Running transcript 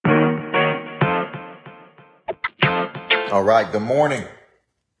All right, good morning.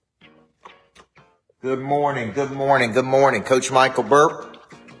 Good morning, good morning, good morning. Coach Micheal Burt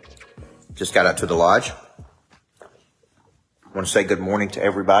just got out to the lodge. I want to say good morning to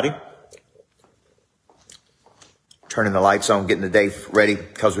everybody. Turning the lights on, getting the day ready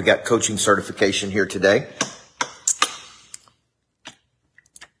because we got coaching certification here today.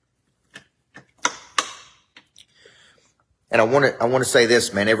 And I want to say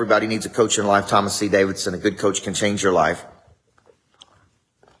this, man. Everybody needs a coach in life. Thomas C. Davidson, a good coach can change your life.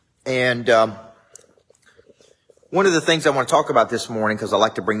 And one of the things I want to talk about this morning, because I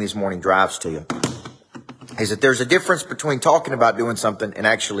like to bring these morning drives to you, is that there's a difference between talking about doing something and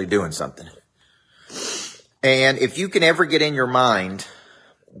actually doing something. And if you can ever get in your mind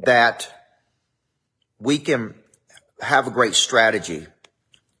that we can have a great strategy,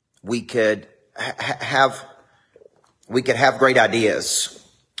 we could have great ideas.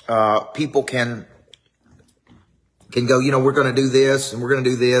 People can go, we're going to do this and we're going to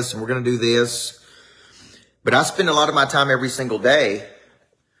do this and we're going to do this. But I spend a lot of my time every single day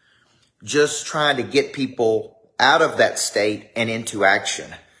just trying to get people out of that state and into action.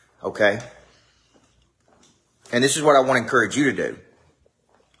 Okay. And this is what I want to encourage you to do.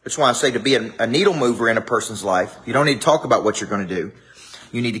 That's why I say to be a needle mover in a person's life, you don't need to talk about what you're going to do.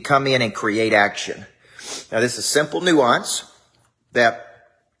 You need to come in and create action. Now, this is a simple nuance that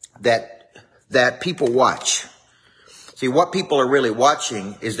people watch. See, what people are really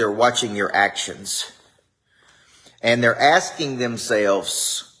watching is they're watching your actions. And they're asking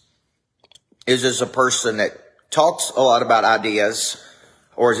themselves, is this a person that talks a lot about ideas,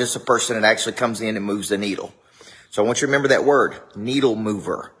 or is this a person that actually comes in and moves the needle? So I want you to remember that word, needle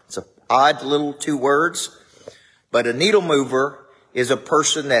mover. It's an odd little two words, but a needle mover is a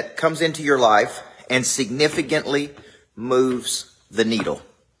person that comes into your life and significantly moves the needle.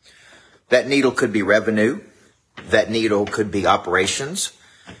 That needle could be revenue. That needle could be operations.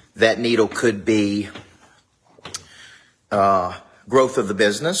 That needle could be growth of the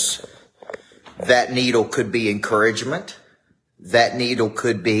business. That needle could be encouragement. That needle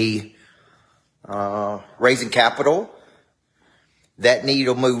could be raising capital. That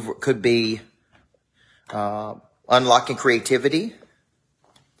needle move could be unlocking creativity.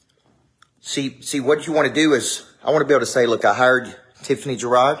 See, what you want to do is, I want to be able to say, look, I hired Tiffany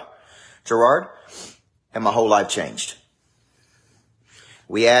Gerard, and my whole life changed.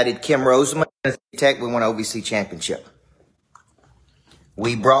 We added Kim Roseman as Tech. We won an OVC championship.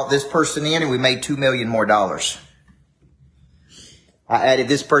 We brought this person in and we made $2 million more. I added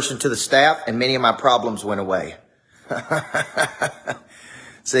this person to the staff and many of my problems went away.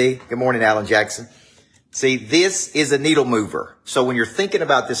 See, good morning, Alan Jackson. See, this is a needle mover. So when you're thinking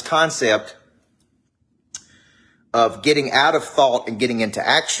about this concept of getting out of thought and getting into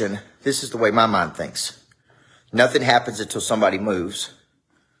action, this is the way my mind thinks. Nothing happens until somebody moves.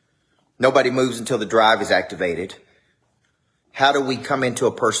 Nobody moves until the drive is activated. How do we come into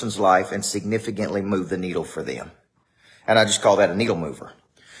a person's life and significantly move the needle for them? And I just call that a needle mover.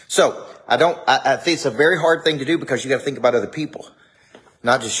 So I think it's a very hard thing to do because you got to think about other people,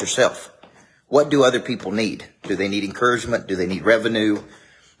 not just yourself. What do other people need? Do they need encouragement? Do they need revenue?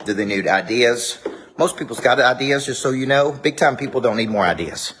 Do they need ideas? Most people's got ideas, just so you know. Big time people don't need more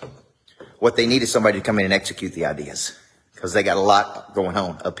ideas. What they need is somebody to come in and execute the ideas because they got a lot going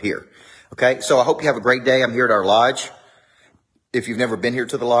on up here. Okay, so I hope you have a great day. I'm here at our lodge. If you've never been here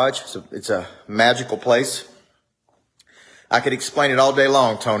to the lodge, it's a magical place. I could explain it all day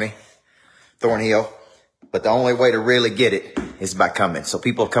long, Tony Thornhill, but the only way to really get it is by coming. So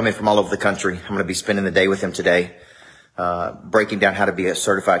people have come in from all over the country. I'm going to be spending the day with them today, breaking down how to be a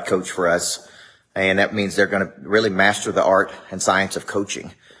certified coach for us. And that means they're going to really master the art and science of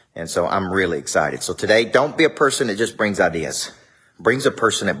coaching. And so I'm really excited. So today, don't be a person that just brings ideas. Be a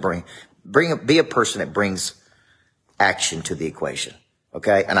person that brings action to the equation.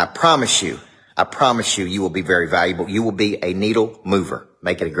 Okay. And I promise you, you will be very valuable. You will be a needle mover.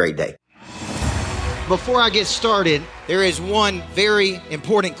 Make it a great day. Before I get started, there is one very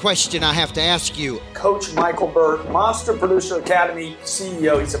important question I have to ask you. Coach Micheal Burt, Monster Producer Academy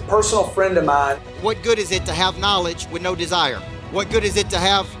CEO. He's a personal friend of mine. What good is it to have knowledge with no desire? What good is it to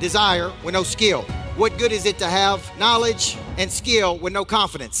have desire with no skill? What good is it to have knowledge and skill with no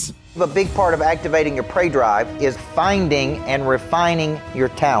confidence? A big part of activating your prey drive is finding and refining your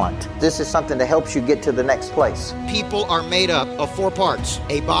talent. This is something that helps you get to the next place. People are made up of 4 parts: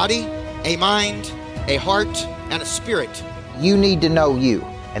 a body, a mind, a heart, and a spirit. You need to know you,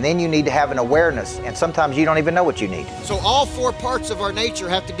 and then you need to have an awareness, and sometimes you don't even know what you need. So all 4 parts of our nature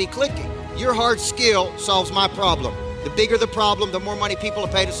have to be clicking. Your hard skill solves my problem. The bigger the problem, the more money people will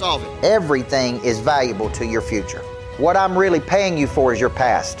pay to solve it. Everything is valuable to your future. What I'm really paying you for is your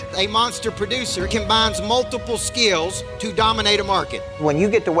past. A monster producer combines multiple skills to dominate a market. When you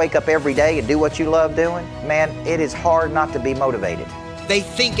get to wake up every day and do what you love doing, man, it is hard not to be motivated. They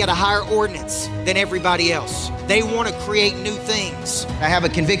think at a higher ordinance than everybody else. They want to create new things. I have a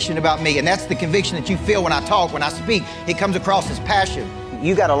conviction about me, and that's the conviction that you feel when I talk, when I speak. It comes across as passion.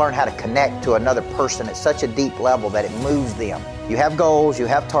 You got to learn how to connect to another person at such a deep level that it moves them. You have goals, you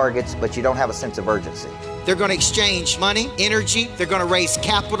have targets, but you don't have a sense of urgency. They're going to exchange money, energy. They're going to raise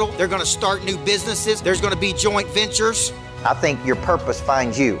capital. They're going to start new businesses. There's going to be joint ventures. I think your purpose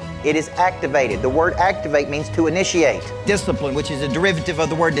finds you. It is activated. The word activate means to initiate. Discipline, which is a derivative of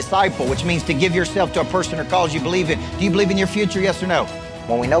the word disciple, which means to give yourself to a person or cause you believe in. Do you believe in your future, yes or no?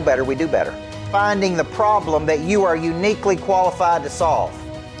 When we know better, we do better. Finding the problem that you are uniquely qualified to solve,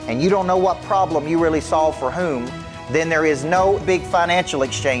 and you don't know what problem you really solve for whom, then there is no big financial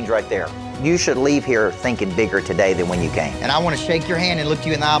exchange right there. You should leave here thinking bigger today than when you came. And I want to shake your hand and look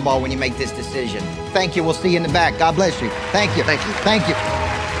you in the eyeball when you make this decision. Thank you. We'll see you in the back. God bless you. Thank you. Thank you. Thank you.